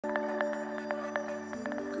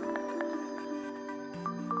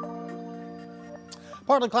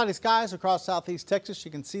Partly cloudy skies across southeast Texas.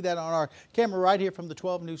 You can see that on our camera right here from the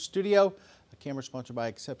 12 News studio. The camera sponsored by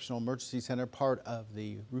Exceptional Emergency Center, part of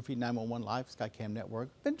the Roofing 911 Live Skycam Network.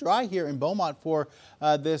 Been dry here in Beaumont for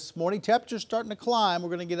this morning. Temperatures starting to climb. We're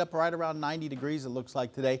going to get up right around 90 degrees it looks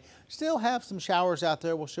like today. Still have some showers out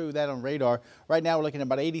there. We'll show you that on radar. Right now we're looking at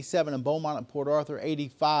about 87 in Beaumont and Port Arthur,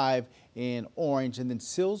 85 in Orange, and then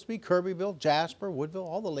Silsbee, Kirbyville, Jasper, Woodville,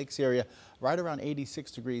 all the lakes area, right around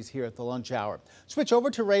 86 degrees here at the lunch hour. Switch over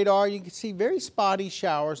to radar. You can see very spotty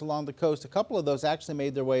showers along the coast. A couple of those actually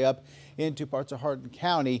made their way up into parts of Hardin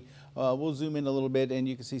County. We'll zoom in a little bit and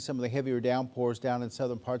you can see some of the heavier downpours down in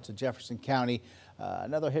southern parts of Jefferson County.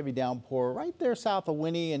 Another heavy downpour right there south of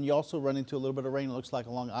Winnie, and you also run into a little bit of rain, it looks like,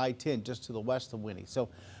 along I-10 just to the west of Winnie. So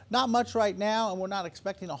not much right now, and we're not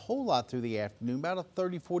expecting a whole lot through the afternoon, about a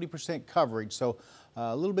 30–40% coverage. So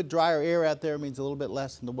a little bit drier air out there means a little bit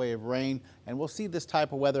less in the way of rain, and we'll see this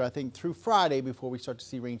type of weather, I think, through Friday before we start to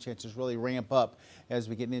see rain chances really ramp up as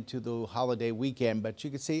we get into the holiday weekend. But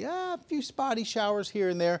you can see a few spotty showers here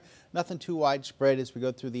and there, nothing too widespread as we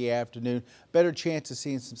go through the afternoon. Better chance of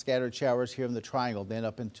seeing some scattered showers here in the Triangle, then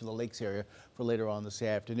up into the lakes area for later on this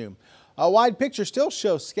afternoon. A wide picture still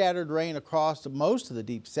shows scattered rain across most of the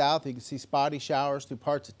deep south. You can see spotty showers through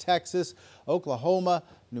parts of Texas, Oklahoma,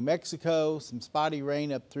 New Mexico, some spotty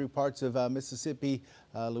rain up through parts of Mississippi,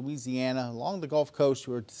 Louisiana. Along the Gulf Coast,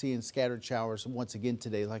 we're seeing scattered showers once again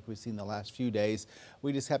today like we've seen the last few days.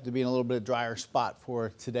 We just have to be in a little bit of drier spot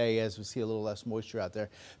for today as we see a little less moisture out there.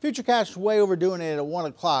 Futurecast is way overdoing it at 1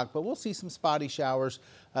 o'clock, but we'll see some spotty showers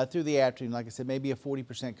through the afternoon. Like I said, maybe a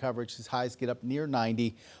 40% coverage as highs get up near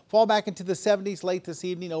 90. Fall back into the 70s late this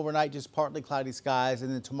evening. Overnight, just partly cloudy skies.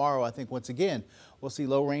 And then tomorrow, I think once again, we'll see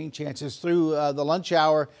low rain chances through the lunch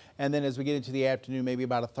hour. And then as we get into the afternoon, maybe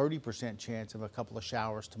about a 30% chance of a couple of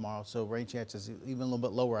showers tomorrow. So rain chances even a little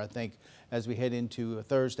bit lower, I think, as we head into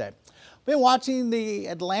Thursday. Been watching the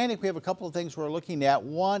Atlantic. We have a couple of things we're looking at.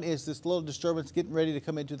 One is this little disturbance getting ready to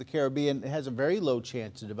come into the Caribbean. It has a very low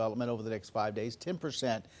chance of development over the next 5 days,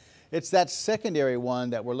 10%. It's that secondary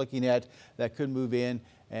one that we're looking at that could move in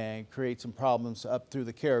and create some problems up through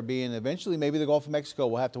the Caribbean. Eventually, maybe the Gulf of Mexico.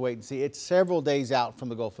 We'll have to wait and see. It's several days out from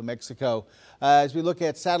the Gulf of Mexico. As we look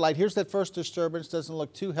at satellite, here's that first disturbance. Doesn't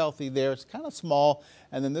look too healthy there. It's kind of small,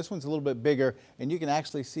 and then this one's a little bit bigger, and you can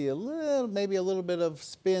actually see a little, maybe a little bit of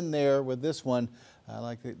spin there with this one.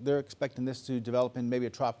 Like they're expecting this to develop in maybe a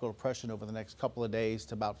tropical depression over the next couple of days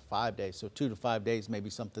to about 5 days. So 2 to 5 days, maybe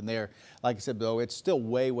something there. Like I said, though, it's still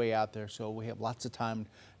way, way out there. So we have lots of time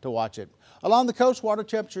to watch it. Along the coast, water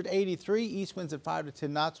temperature at 83, east winds at 5 to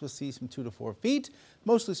 10 knots with seas from 2 to 4 feet.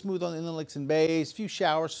 Mostly smooth on the inland lakes and bays. Few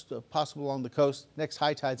showers possible along the coast. Next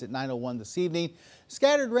high tides at 9:01 this evening.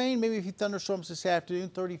 Scattered rain, maybe a few thunderstorms this afternoon.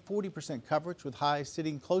 30–40% coverage with highs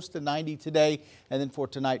sitting close to 90 today. And then for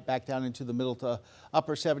tonight, back down into the middle to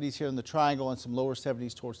upper 70s here in the Triangle and some lower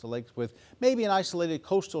 70s towards the lakes with maybe an isolated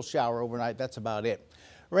coastal shower overnight. That's about it.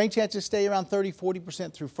 Rain chances stay around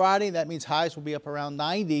 30–40% through Friday. That means highs will be up around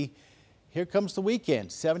 90. Here comes the weekend.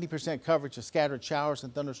 70% coverage of scattered showers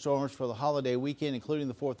and thunderstorms for the holiday weekend, including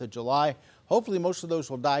the 4th of July. Hopefully most of those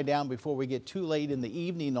will die down before we get too late in the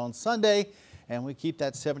evening on Sunday. And we keep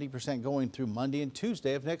that 70% going through Monday and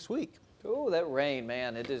Tuesday of next week. Oh, that rain,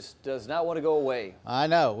 man. It just does not want to go away. I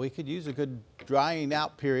know. We could use a good drying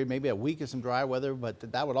out period, maybe a week of some dry weather, but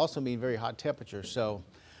that would also mean very hot temperatures. So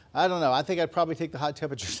I don't know. I think I'd probably take the hot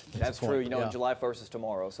temperatures at this That's point. true. You know, July 1st is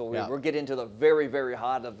tomorrow. So we're getting into the very, very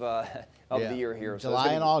hot of the year here. July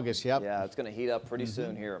and August, yep. Yeah, it's going to heat up pretty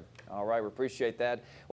soon here. All right, we appreciate that.